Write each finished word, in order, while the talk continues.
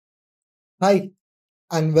Hi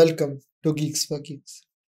and welcome to Geeks for Geeks.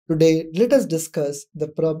 Today, let us discuss the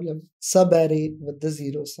problem subarray with the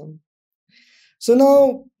zero sum. So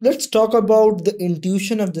now let's talk about the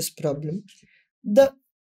intuition of this problem. The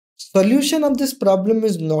solution of this problem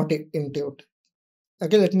is not intuitive.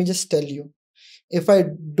 Okay, let me just tell you. If I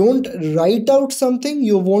don't write out something,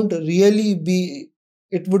 you won't really be,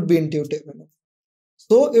 it would be intuitive enough.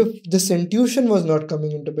 So if this intuition was not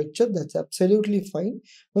coming into picture, that's absolutely fine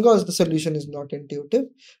because the solution is not intuitive,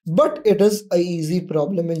 but it is a easy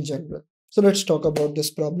problem in general. So let's talk about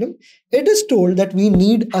this problem. It is told that we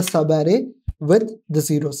need a subarray with the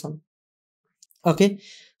zero sum. Okay.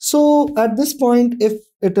 So at this point, if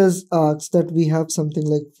it is asked that we have something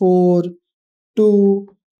like 4, 2,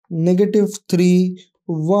 -3,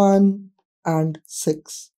 1, and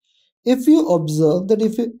 6. If you observe that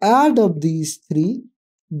if you add up these three,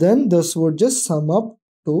 then this would just sum up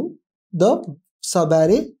to the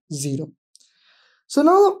subarray 0. So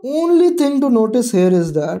now the only thing to notice here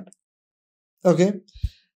is that, okay,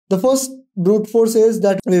 the first brute force is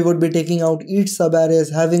that we would be taking out each subarray as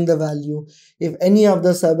having the value. If any of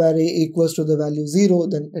the subarray equals to the value 0,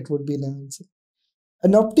 then it would be the answer.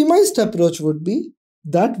 An optimized approach would be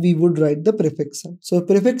that we would write the prefix sum. So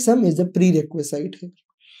prefix sum is the prerequisite here.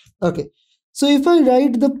 Okay. So if I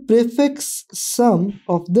write the prefix sum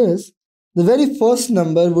of this, the very first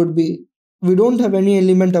number would be, we don't have any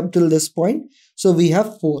element up till this point. So we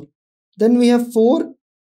have 4. Then we have 4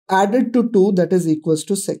 added to 2, that is equals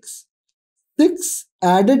to 6. 6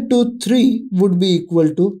 added to 3 would be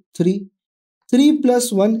equal to 3. 3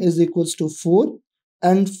 plus 1 is equals to 4.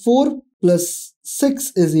 And 4 plus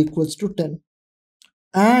 6 is equals to 10.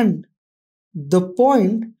 And the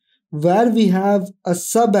point where we have a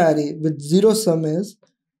subarray with zero sum is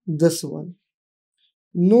this one.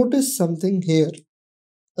 Notice something here.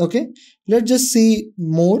 Okay, let's just see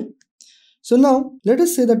more. So now let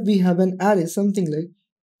us say that we have an array something like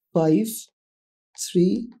 5,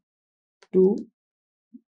 3, 2,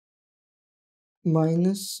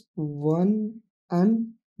 -1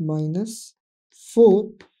 and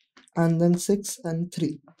 -4, and then 6 and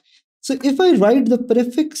 3. So if I write the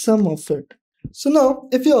prefix sum of it, so now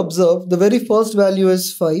if you observe, the very first value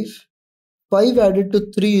is 5. 5 added to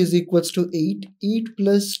 3 is equals to 8. 8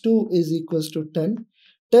 plus 2 is equals to 10.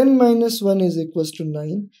 10 minus 1 is equals to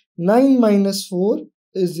 9. 9 minus 4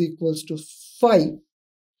 is equals to 5.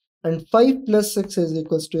 And 5 plus 6 is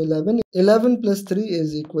equals to 11. 11 plus 3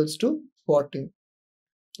 is equals to 14.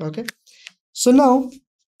 Okay. So now,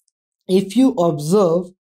 if you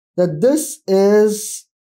observe that this is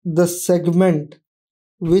the segment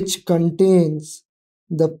which contains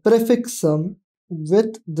the prefix sum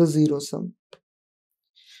with the zero sum.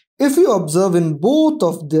 If you observe in both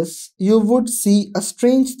of this, you would see a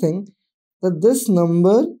strange thing that this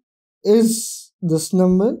number is this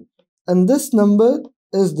number and this number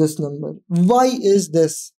is this number. Why is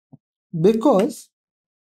this? Because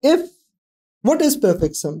what is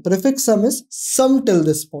prefix sum? Prefix sum is sum till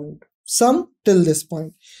this point. Sum till this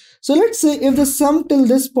point. So let's say if the sum till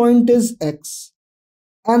this point is x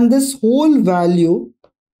and this whole value,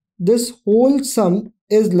 this whole sum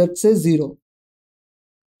is, let's say, 0.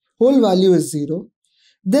 Whole value is 0.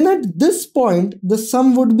 Then at this point, the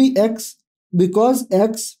sum would be x because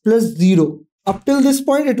x plus 0. Up till this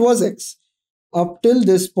point, it was x. Up till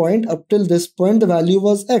this point, the value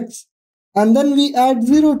was x. And then we add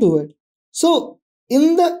 0 to it. So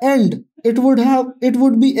in the end, it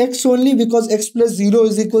would be x only because x plus 0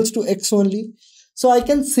 is equals to x only. So I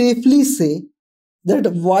can safely say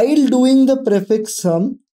that while doing the prefix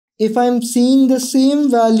sum, if I am seeing the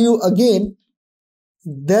same value again,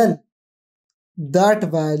 then that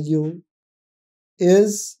value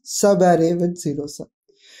is subarray with zero sum.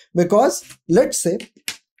 Because let's say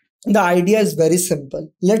the idea is very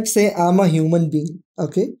simple. Let's say I'm a human being.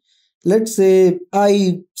 Okay. Let's say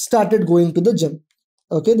I started going to the gym.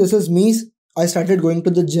 Okay. This is me. I started going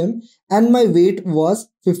to the gym and my weight was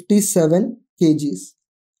 57 kgs.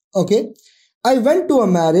 Okay. I went to a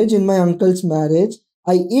marriage, in my uncle's marriage.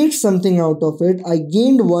 I ate something out of it. I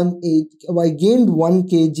gained 1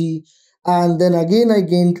 kg and then again I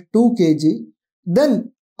gained 2 kg.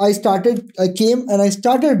 Then I came and I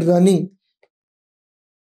started running.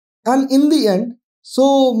 And in the end,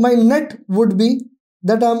 so my net would be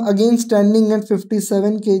that I'm again standing at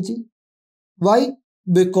 57 kg. Why?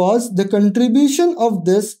 Because the contribution of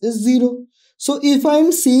this is 0. So if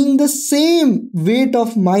I'm seeing the same weight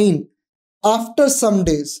of mine after some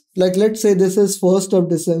days, like let's say this is 1st of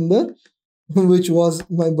December, which was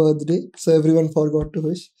my birthday. So everyone forgot to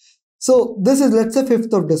wish. So this is, let's say,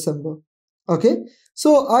 5th of December. Okay.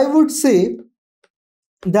 So I would say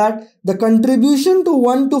that the contribution to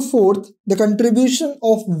 1 to 4th, the contribution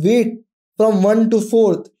of weight from 1 to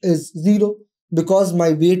 4th is 0 because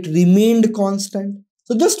my weight remained constant.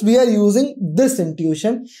 So just we are using this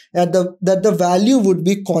intuition that the value would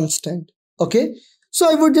be constant. Okay. So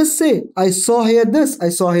I would just say, I saw here this, I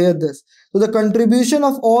saw here this. So the contribution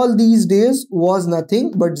of all these days was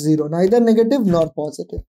nothing but 0, neither negative nor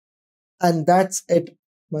positive. And that's it,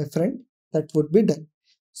 my friend. That would be done.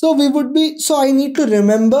 So I need to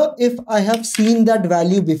remember if I have seen that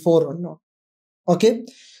value before or not. Okay.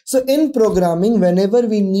 So in programming, whenever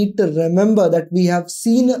we need to remember that we have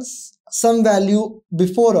seen some value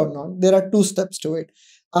before or not, there are two steps to it.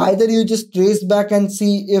 Either you just trace back and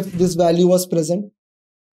see if this value was present.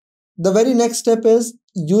 The very next step is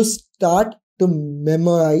you start to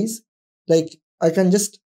memorize. Like I can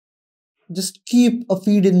just keep a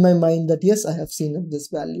feed in my mind that yes, I have seen this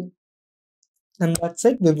value. And that's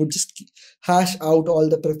it. We would just hash out all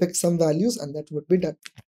the prefix sum values and that would be done.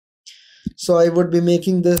 So I would be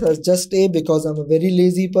making this as just A because I'm a very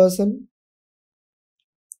lazy person.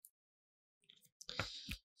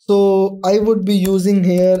 So I would be using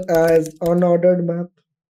here as unordered map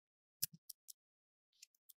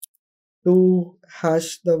to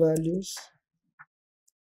hash the values.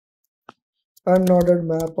 Unordered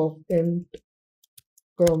map of int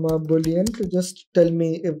comma boolean to just tell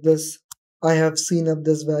me if this I have seen of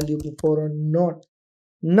this value before or not.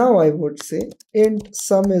 Now I would say int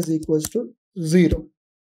sum is equals to 0.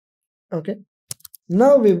 Okay.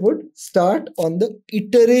 Now we would start on the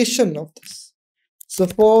iteration of this. So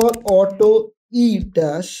for auto e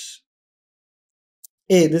dash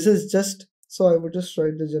a, this is just, so I would just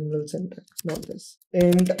write the general syntax, not this.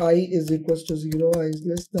 Int I is equals to 0, I is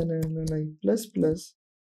less than n, and I plus plus.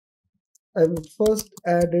 I would first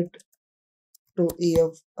add it to a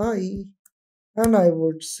of I, and I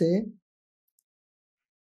would say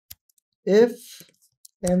if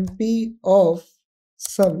mp of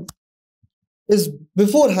sum is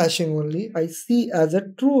before hashing only, I see as a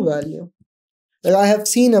true value. Like I have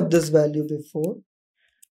seen of this value before,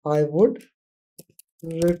 I would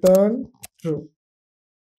return true.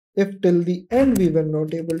 If till the end we were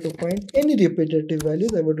not able to find any repetitive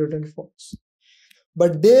values, I would return false.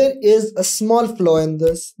 But there is a small flaw in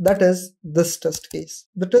this, that is this test case.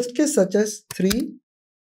 The test case such as 3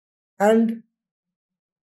 and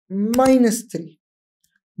 -3.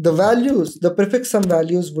 The values, the prefix sum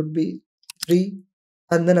values would be 3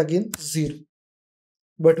 and then again 0.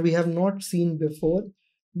 But we have not seen before.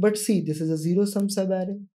 But see, this is a zero sum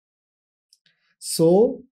subarray.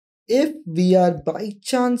 So if we are by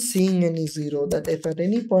chance seeing any 0, that if at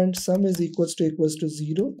any point sum is equals to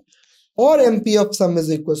 0 or mp of sum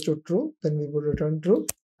is equals to true, then we would return true.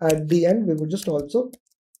 At the end, we would just also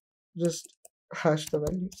just hash the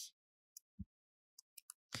values.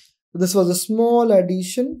 This was a small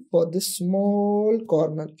addition for this small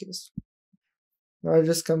corner case. Now I'll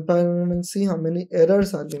just compare them and see how many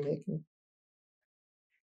errors are we making.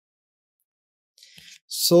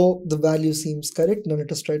 So the value seems correct. Now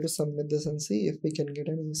let us try to submit this and see if we can get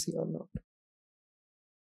an EC or not.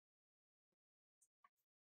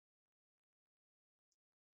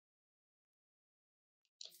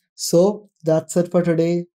 So that's it for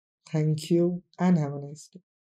today. Thank you and have a nice day.